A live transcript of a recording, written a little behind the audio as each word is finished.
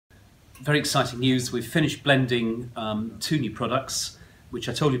very exciting news. We've finished blending 2 new products, which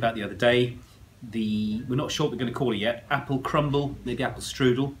I told you about the other day. We're not sure what we're going to call it yet. Apple Crumble, maybe Apple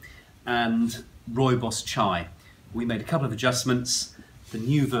Strudel, and Rooibos Chai. We made a couple of adjustments. The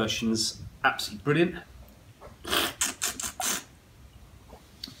new version's absolutely brilliant.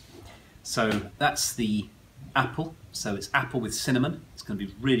 So that's the apple. So it's apple with cinnamon. It's going to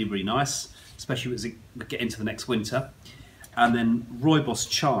be really, really nice, especially as we get into the next winter. And then Rooibos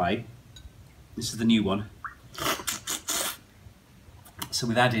Chai. This is the new one. So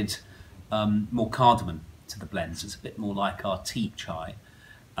we've added more cardamom to the blend, so it's a bit more like our tea chai,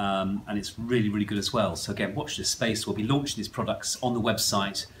 and it's really, really good as well. So again, watch this space. We'll be launching these products on the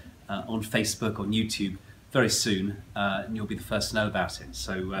website, on Facebook, on YouTube very soon, and you'll be the first to know about it.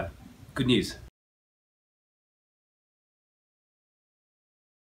 So good news.